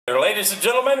Ladies and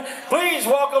gentlemen, please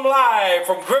welcome live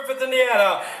from Griffith,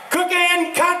 Indiana,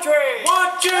 Cookin Country.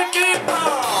 What you did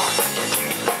wrong?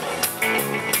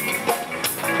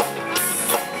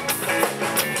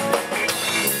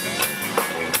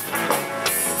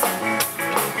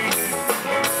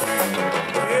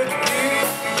 If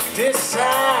you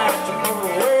decide to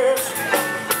move west,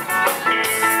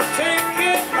 take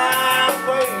it my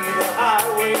way, the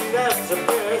highway, that's the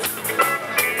best.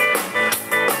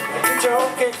 Get your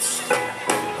kicks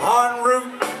on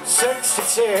Route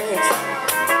 66.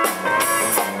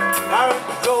 I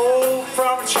go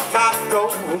from Chicago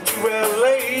to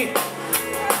LA,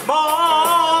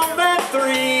 more than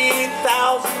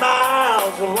 3,000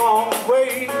 miles a long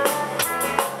way.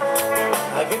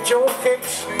 I get your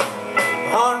kicks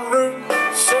on Route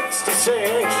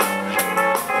 66.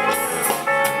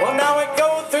 Well, now we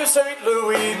go through St.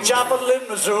 Louis, Joplin,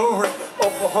 Missouri,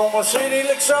 Oklahoma City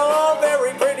looks so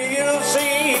very pretty, you'll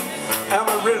see.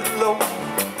 Amarillo,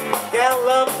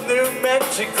 Gallup, New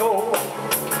Mexico,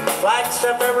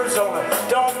 Flagstaff, Arizona,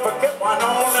 don't forget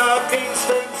Winona,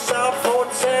 Kingston,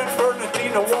 Southport, San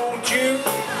Bernardino. Won't you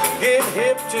get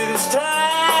hip to this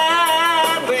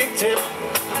timely tip?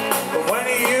 When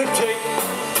you take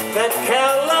that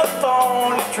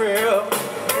California trip,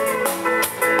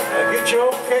 get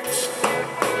your kicks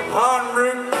on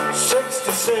Route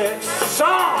 66.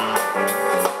 Song!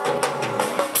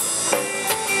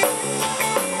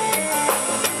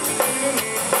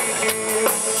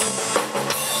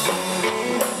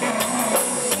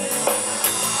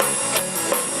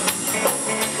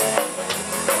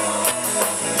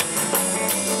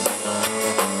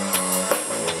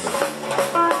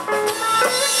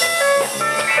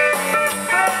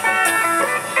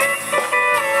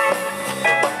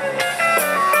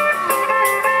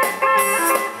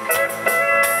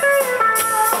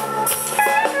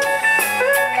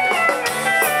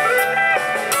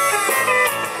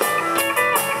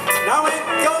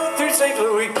 St.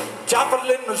 Louis,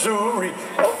 Joplin, Missouri,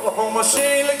 Oklahoma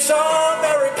City looks so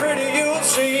very pretty, you'll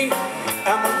see.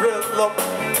 Amarillo,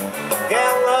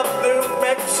 Gallup, New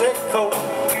Mexico,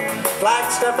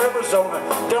 Flagstaff, Arizona,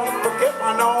 don't forget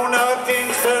Winona,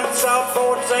 Kingston,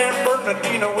 Southport, San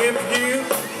Bernardino. If you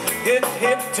get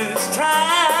hip to this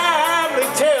timely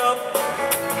tip,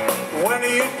 when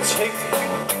you take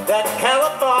that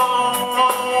California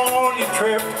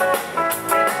trip,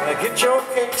 get your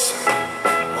kicks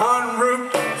on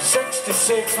Route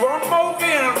 66. One more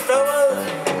again, fellas.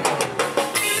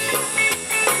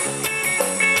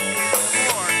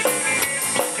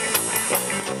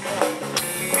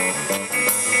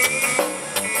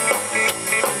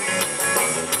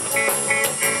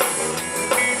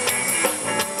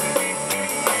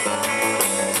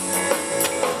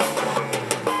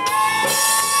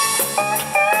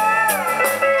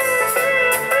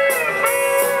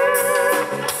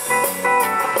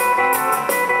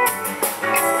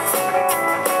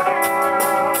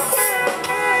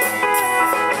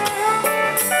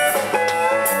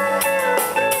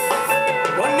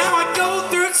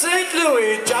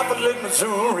 Joplin,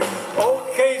 Missouri,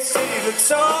 OK City looks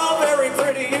so very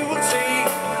pretty, you will see.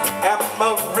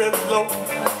 Amarillo,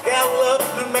 Gallup,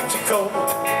 New Mexico,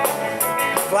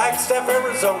 Flagstaff,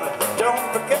 Arizona,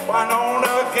 don't forget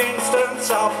Winona, Kingston,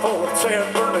 Southport,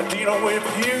 San Bernardino. If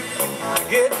you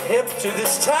get hip to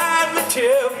this timely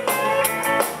tip,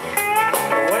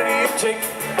 when you take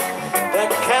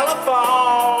that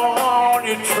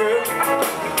California trip,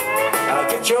 I'll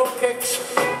get your kicks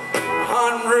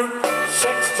on Route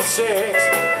 66.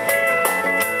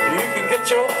 You can get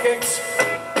your kicks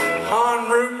on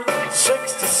Route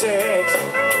 66.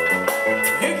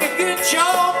 You can get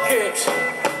your kicks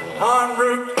on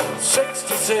Route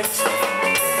 66.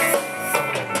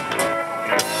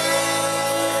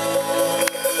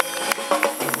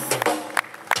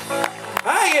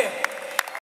 Ah, yeah.